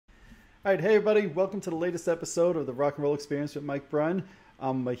All right, hey everybody, welcome to the latest episode of the Rock and Roll Experience with Mike Brunn.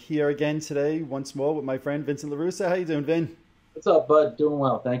 I'm here again today, once more with my friend Vincent LaRussa. How you doing, Vin? What's up, bud? Doing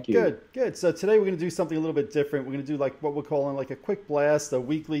well, thank you. Good, good. So today we're going to do something a little bit different. We're going to do like what we're calling like a quick blast, a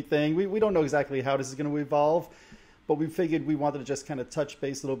weekly thing. We don't know exactly how this is going to evolve, but we figured we wanted to just kind of touch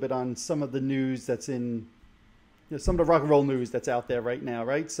base a little bit on some of the news that's in, some of the rock and roll news that's out there right now,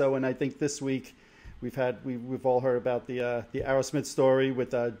 right? So, and I think this week we've all heard about the Aerosmith story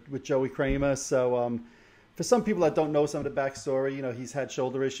with Joey Kramer. So for some people that don't know some of the backstory, he's had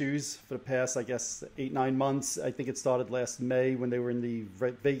shoulder issues for the past, I guess, 8-9 months. I think it started last May when they were in the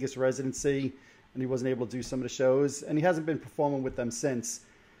Vegas residency, and he wasn't able to do some of the shows, and he hasn't been performing with them since.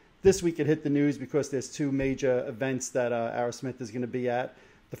 This week it hit the news because there's two major events that Aerosmith is going to be at.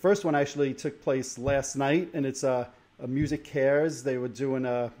 The first one actually took place last night, and it's a MusiCares. They were doing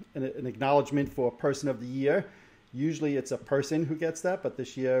an acknowledgement for Person of the Year. Usually it's a person who gets that, but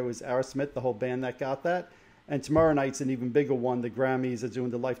this year it was Aerosmith, the whole band that got that. And tomorrow night's an even bigger one. The Grammys are doing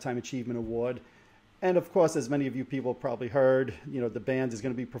the Lifetime Achievement Award. And of course, as many of you people probably heard, the band is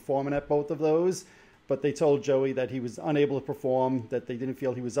going to be performing at both of those. But they told Joey that he was unable to perform, that they didn't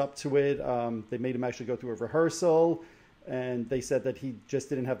feel he was up to it. They made him actually go through a rehearsal. And they said that he just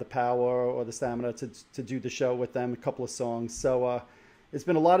didn't have the power or the stamina to do the show with them, a couple of songs. So it's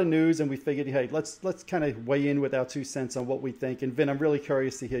been a lot of news, and we figured, hey, let's kind of weigh in with our 2 cents on what we think. And Vin, I'm really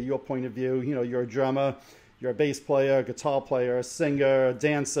curious to hear your point of view. You're a drummer, you're a bass player, a guitar player, a singer, a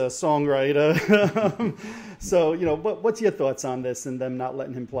dancer, songwriter. So, what's your thoughts on this and them not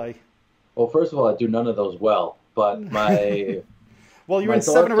letting him play? Well, first of all, I do none of those well, but my well, you're my in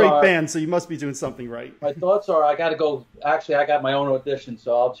 7 or 8 thoughts are bands, so you must be doing something right. my thoughts are I got to go. Actually, I got my own audition,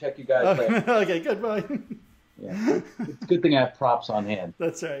 so I'll check you guys later. Okay, good, bye. Yeah, it's a good thing I have props on hand.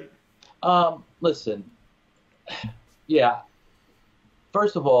 That's right. Listen, yeah.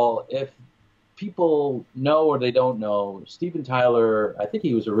 First of all, if people know or they don't know, Steven Tyler, I think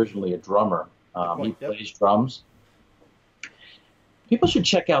he was originally a drummer. He plays drums. People should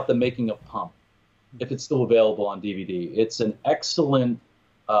check out The Making of Pump if it's still available on DVD. It's an excellent,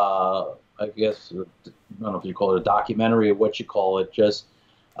 I guess, I don't know if you call it a documentary or what you call it, just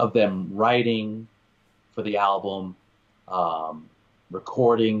of them writing for the album,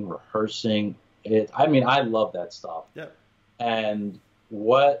 recording, rehearsing. I love that stuff. Yeah. And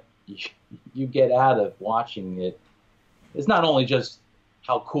what you get out of watching it is not only just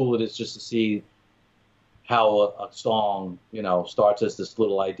how cool it is just to see how a song, starts as this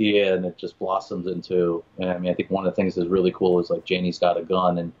little idea and it just blossoms into. I think one of the things that's really cool is like Janie's Got a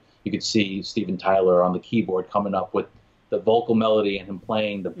Gun, and you could see Steven Tyler on the keyboard coming up with the vocal melody and him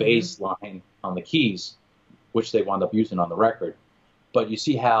playing the bass line on the keys, which they wound up using on the record. But you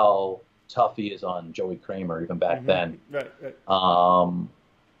see how tough he is on Joey Kramer even back then. Right.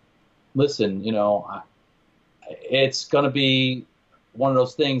 Listen, it's going to be one of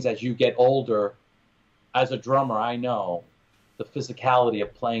those things as you get older. As a drummer, I know the physicality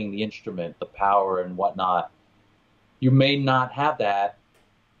of playing the instrument, the power and whatnot. You may not have that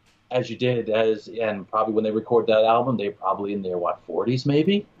as you did and probably when they recorded that album, they're probably in their, 40s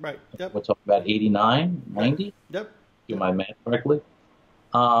maybe? Right, yep. We're talking about 89, 90? Right. Yep. Do my math correctly?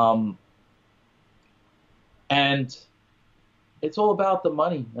 And it's all about the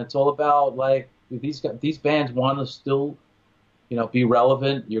money. It's all about, these bands want to still be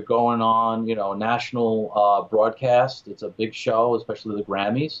relevant. You're going on, a national broadcast. It's a big show, especially the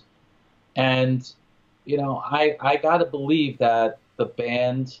Grammys. And, I got to believe that the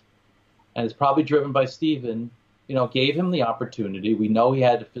band, and it's probably driven by Steven, gave him the opportunity. We know he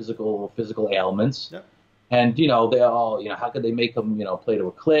had physical ailments. Yep. And, they all, how could they make him, play to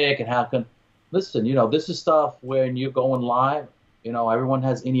a click? And how can, listen, this is stuff when you're going live, everyone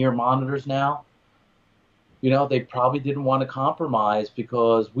has in-ear monitors now. They probably didn't want to compromise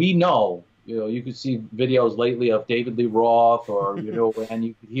because we know, you could see videos lately of David Lee Roth or, and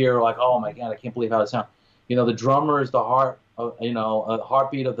you could hear like, oh my God, I can't believe how it sounds. The drummer is the heart, a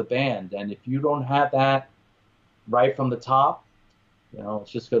heartbeat of the band. And if you don't have that right from the top,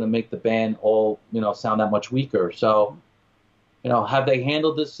 it's just going to make the band all, sound that much weaker. So, have they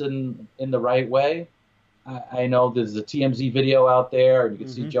handled this in the right way? I know there's a TMZ video out there and you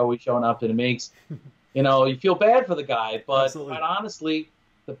can see Joey showing up and it makes... you feel bad for the guy, but quite honestly,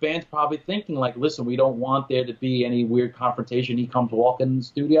 the band's probably thinking like, listen, we don't want there to be any weird confrontation. He comes walking in the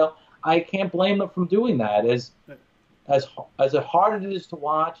studio. I can't blame them from doing that. As hard it is to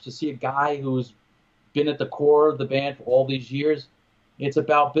watch, to see a guy who's been at the core of the band for all these years, it's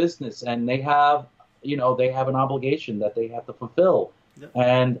about business, and they have an obligation that they have to fulfill. Yep.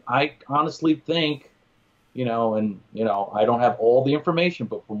 And I honestly think and I don't have all the information,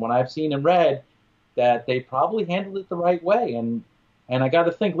 but from what I've seen and read, that they probably handled it the right way. And I got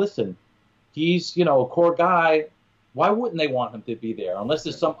to think, listen, he's a core guy. Why wouldn't they want him to be there unless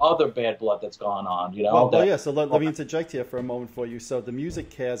there's some other bad blood that's gone on? Well, yeah. So let me interject here for a moment for you. So the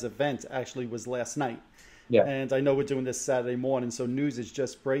MusiCares event actually was last night. Yeah. And I know we're doing this Saturday morning, so news is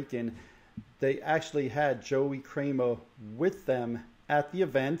just breaking. They actually had Joey Kramer with them at the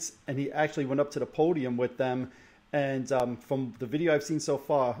event, and he actually went up to the podium with them. And from the video I've seen so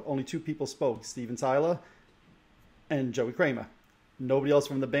far, only 2 people spoke: Steven Tyler and Joey Kramer. Nobody else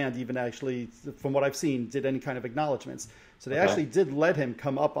from the band even actually, from what I've seen, did any kind of acknowledgments. So they actually did let him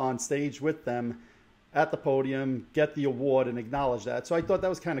come up on stage with them at the podium, get the award, and acknowledge that. So I thought that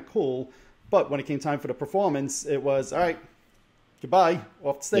was kind of cool. But when it came time for the performance, it was, all right, goodbye,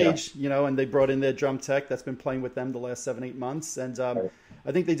 off the stage, and they brought in their drum tech that's been playing with them the last 7-8 months. And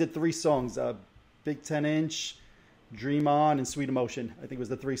I think they did 3 songs, Big 10-inch, Dream On, and Sweet Emotion. I think was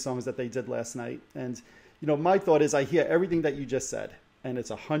the 3 songs that they did last night. And my thought is I hear everything that you just said, and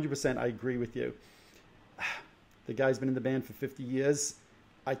it's 100% I agree with you. The guy's been in the band for 50 years.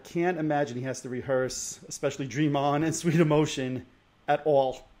 I can't imagine he has to rehearse, especially Dream On and Sweet Emotion, at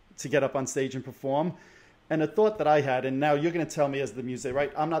all to get up on stage and perform. And a thought that I had, and now you're going to tell me as the musician,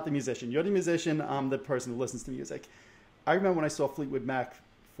 right? I'm not the musician. You're the musician. I'm the person who listens to music. I remember when I saw Fleetwood Mac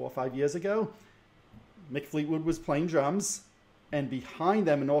 4 or 5 years ago, Mick Fleetwood was playing drums, and behind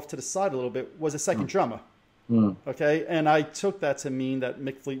them and off to the side a little bit was a second drummer. Okay, and I took that to mean that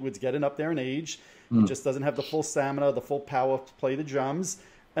Mick Fleetwood's getting up there in age. He just doesn't have the full stamina, the full power to play the drums,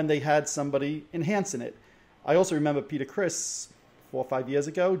 and they had somebody enhancing it. I also remember Peter Criss 4 or 5 years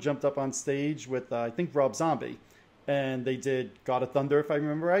ago jumped up on stage with I think Rob Zombie, and they did God of Thunder, if I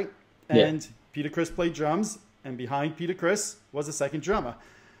remember right. And Peter Criss played drums, and behind Peter Criss was a second drummer.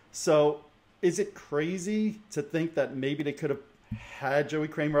 So is it crazy to think that maybe they could have had Joey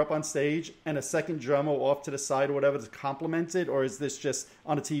Kramer up on stage and a second drummer off to the side or whatever to complement it? Or is this just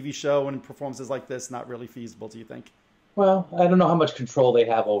on a TV show and performances like this not really feasible, do you think? Well, I don't know how much control they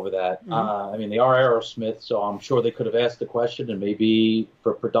have over that. I mean, they are Aerosmith, so I'm sure they could have asked the question, and maybe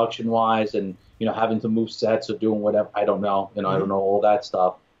for production-wise and, having to move sets or doing whatever, I don't know. I don't know all that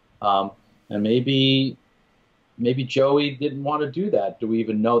stuff. And maybe Joey didn't want to do that. Do we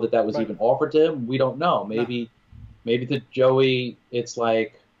even know that was even offered to him? We don't know. Maybe to Joey, it's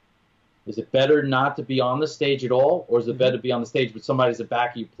like, is it better not to be on the stage at all? Or is it better to be on the stage with somebody's at the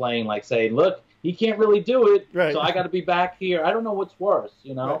back of you playing, like saying, look, he can't really do it, so I got to be back here. I don't know what's worse,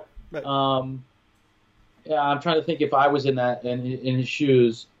 Yeah, I'm trying to think if I was in his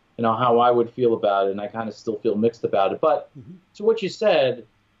shoes, how I would feel about it, and I kind of still feel mixed about it. But to what you said,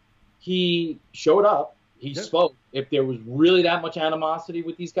 he showed up, he spoke. If there was really that much animosity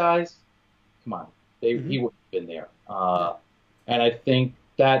with these guys, come on. He would have been there. And I think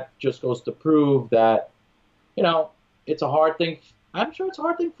that just goes to prove that, it's a hard thing. I'm sure it's a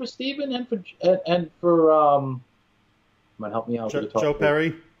hard thing for Steven and for might help me out. Joe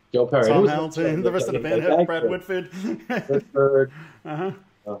Perry. Joe Perry. Tom Hamilton, the rest of the band, Brad Whitford.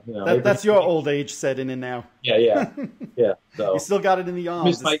 That's your old age setting in now. Yeah. So you still got it in the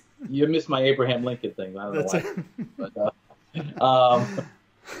arms. You missed my Abraham Lincoln thing. I don't know why.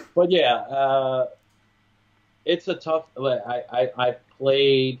 But yeah, it's a tough. I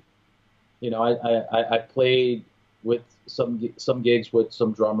played, I played with some gigs with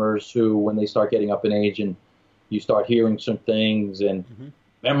some drummers who, when they start getting up in age and you start hearing some things and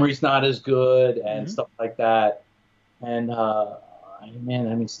memory's not as good and stuff like that. And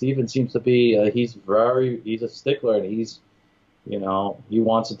man, Steven seems to be he's a stickler, and he's he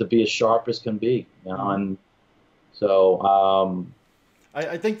wants it to be as sharp as can be. And so.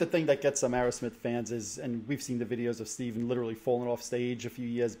 I think the thing that gets some Aerosmith fans is, and we've seen the videos of Steven literally falling off stage a few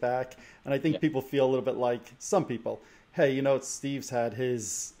years back, and I think people feel a little bit like some people, hey, Steve's had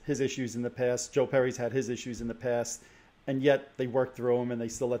his issues in the past, Joe Perry's had his issues in the past, and yet they work through them and they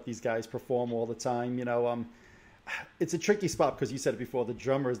still let these guys perform all the time. It's a tricky spot because you said it before, the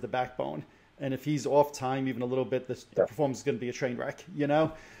drummer is the backbone, and if he's off time even a little bit, the performance is going to be a train wreck,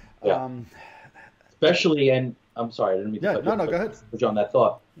 Especially, and I'm sorry, I didn't mean to go ahead. Put you on that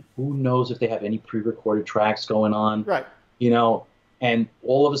thought. Who knows if they have any pre-recorded tracks going on? Right. And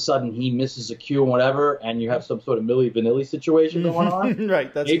all of a sudden he misses a cue or whatever, and you have some sort of Milli Vanilli situation going on.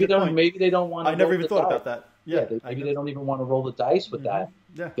 Right. That's maybe they don't want to. I never even thought about that. Yeah. Maybe they don't even want to roll the dice with that.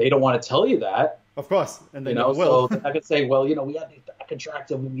 Yeah. They don't want to tell you that. Of course, and they never will. So I could say, well, we have these backing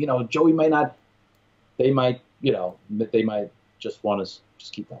tracks, and Joey might not. They might just want to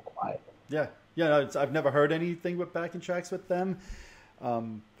just keep that quiet. Yeah. Yeah, I've never heard anything with backing tracks with them,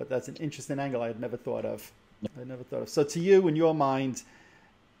 but that's an interesting angle I had never thought of. I never thought of. So to you, in your mind,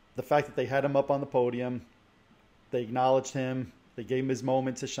 the fact that they had him up on the podium, they acknowledged him, they gave him his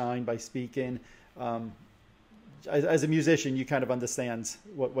moment to shine by speaking. As a musician, you kind of understand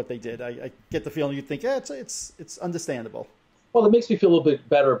what they did. I get the feeling you think, yeah, it's understandable. Well, it makes me feel a little bit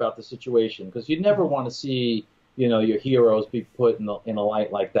better about the situation, because you never want to see, your heroes be put in a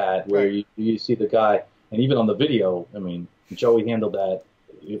light like that, where right. you see the guy, and even on the video, I mean, Joey handled that,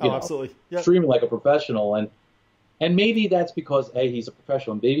 absolutely, yep. Extremely like a professional, and maybe that's because A, he's a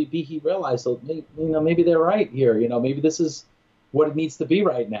professional, and maybe B, he realized, maybe they're right here, maybe this is what it needs to be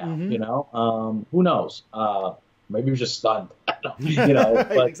right now, mm-hmm. Who knows? Maybe he was just stunned, but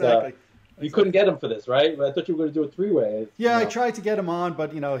exactly. You couldn't get him for this, right? I thought you were going to do a three-way. Yeah, I tried to get him on,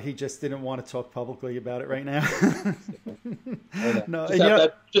 but he just didn't want to talk publicly about it right now. No,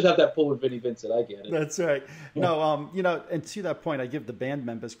 just have that pull with Vinnie Vincent. I get it. That's right. No, and to that point, I give the band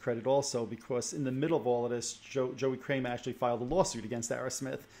members credit also, because in the middle of all of this, Joey Kramer actually filed a lawsuit against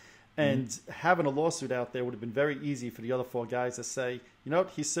Aerosmith. And having a lawsuit out there would have been very easy for the other four guys to say,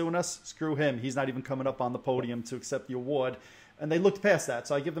 he's suing us, screw him. He's not even coming up on the podium to accept the award. And they looked past that,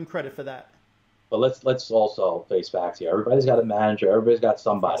 so I give them credit for that. But let's also face facts here. Everybody's got a manager. Everybody's got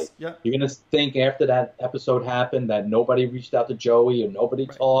somebody. Yes. Yeah. You're going to think after that episode happened that nobody reached out to Joey, or nobody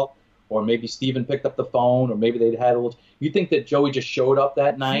talked, or maybe Steven picked up the phone, or maybe they'd had a little. You think that Joey just showed up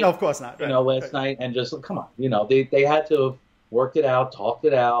that night? No, of course not. Last night, and just, come on. They had to have worked it out, talked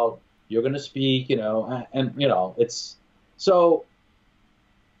it out. You're going to speak, and it's so.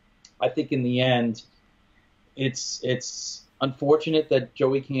 I think in the end, it's unfortunate that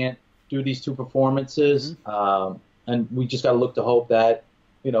Joey can't do these two performances, and we just got to look to hope that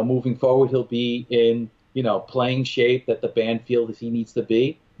moving forward he'll be in playing shape that the band feels he needs to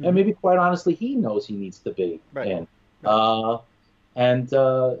be, and maybe quite honestly he knows he needs to be in. Those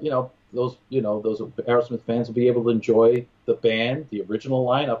Aerosmith fans will be able to enjoy the band, the original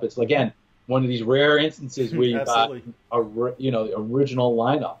lineup. It's again one of these rare instances where you got the original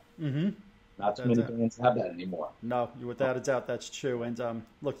lineup. Mm-hmm. Not too many bands have that anymore. No, without a doubt, that's true. And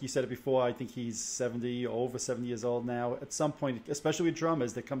look, you said it before. I think he's 70, over 70 years old now. At some point, especially with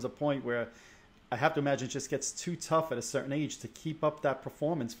drummers, there comes a point where I have to imagine it just gets too tough at a certain age to keep up that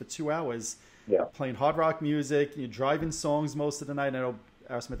performance for 2 hours. Yeah, playing hard rock music, driving songs most of the night. I know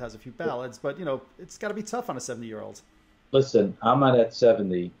Aerosmith has a few ballads, but it's got to be tough on a 70-year-old. Listen, I'm not at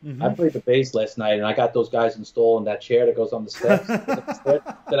 70. I played the bass last night, and I got those guys installed in that chair that goes on the steps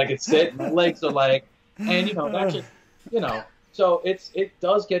that I could sit. My legs are and that's just, so it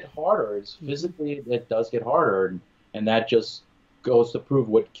does get harder. It's physically, it does get harder, and that just goes to prove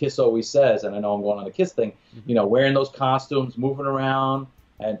what Kiss always says. And I know I'm going on the Kiss thing. Wearing those costumes, moving around,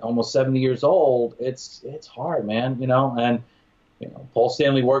 and almost 70 years old, it's hard, man. And Paul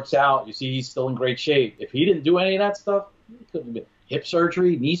Stanley works out. You see, he's still in great shape. If he didn't do any of that stuff, he couldn't have been hip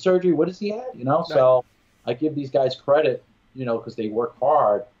surgery, knee surgery. What does he have? So I give these guys credit, because they work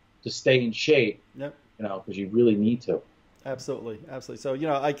hard to stay in shape. Yep. Because you really need to. Absolutely. So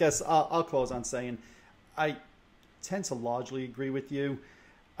I guess I'll close on saying I tend to largely agree with you.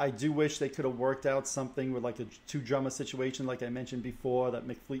 I do wish they could have worked out something with like a two-drummer situation, like I mentioned before, that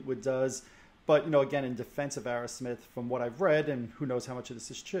Mick Fleetwood does. But, again, in defense of Aerosmith, from what I've read, and who knows how much of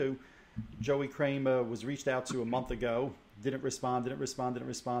this is true, Joey Kramer was reached out to a month ago, didn't respond,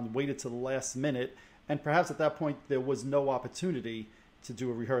 waited till the last minute, and perhaps at that point there was no opportunity to do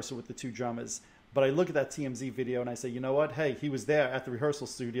a rehearsal with the two drummers. But I look at that TMZ video and I say, you know what? Hey, he was there at the rehearsal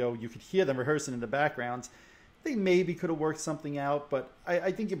studio. You could hear them rehearsing in the background. They maybe could have worked something out, but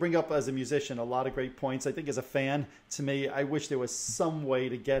I think you bring up, as a musician, a lot of great points. I think as a fan, to me, I wish there was some way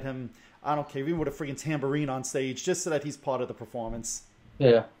to get him, I don't care, even with a freaking tambourine on stage, just so that he's part of the performance.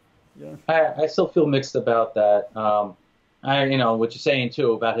 Yeah. I still feel mixed about that. What you're saying,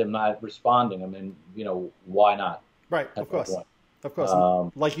 too, about him not responding. I mean, why not? Right, of course.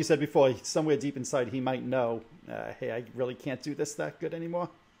 Like you said before, somewhere deep inside he might know, hey, I really can't do this that good anymore.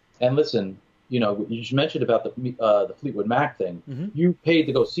 And listen, you just mentioned about the Fleetwood Mac thing. You paid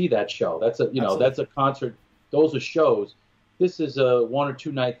to go see that show. That's that's a concert. Those are shows. This is a 1 or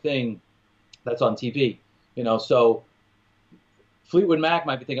 2 night thing that's on TV. So Fleetwood Mac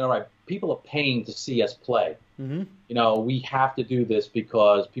might be thinking, all right, people are paying to see us play. We have to do this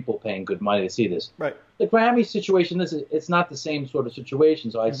because people are paying good money to see this. Right. The Grammy situation, it's not the same sort of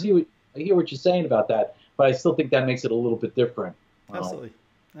situation. So I hear what you're saying about that, but I still think that makes it a little bit different.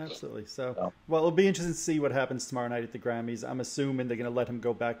 Absolutely. So, well, it'll be interesting to see what happens tomorrow night at the Grammys. I'm assuming they're going to let him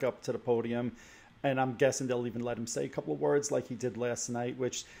go back up to the podium, and I'm guessing they'll even let him say a couple of words like he did last night,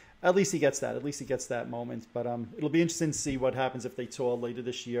 which at least he gets that. At least he gets that moment. But it'll be interesting to see what happens if they tour later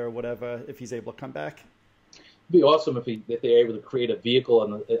this year or whatever, if he's able to come back. be awesome if they're able to create a vehicle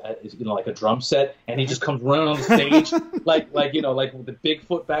and like a drum set, and he just comes running on the stage like with the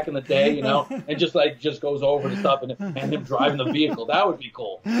Bigfoot back in the day, and just goes over and stuff, and him driving the vehicle. That would be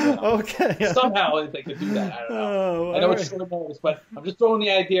cool. Okay. Somehow if they could do that, I don't know. I know it's short notice, but I'm just throwing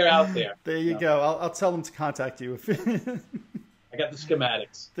the idea out there. There you go. I'll tell them to contact you. I got the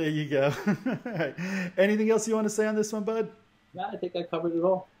schematics. There you go. All right. Anything else you want to say on this one, bud? No, I think I covered it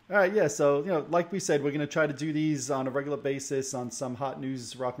all. All right, yeah. So, like we said, we're going to try to do these on a regular basis on some hot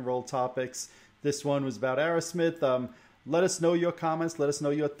news rock and roll topics. This one was about Aerosmith. Let us know your comments. Let us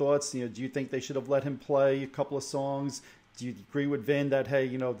know your thoughts. Do you think they should have let him play a couple of songs? Do you agree with Vin that, hey,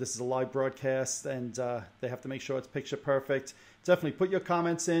 this is a live broadcast and they have to make sure it's picture perfect? Definitely put your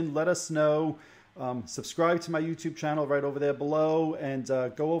comments in. Let us know. Subscribe to my YouTube channel right over there below, and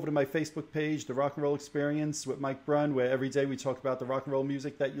go over to my Facebook page, The Rock and Roll Experience with Mike Brunn, where every day we talk about the rock and roll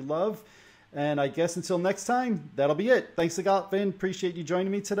music that you love. And I guess until next time, that'll be it. Thanks a lot, Vin. Appreciate you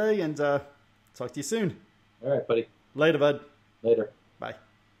joining me today, and talk to you soon. All right, buddy. Later, bud. Later. Bye.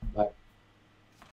 Bye.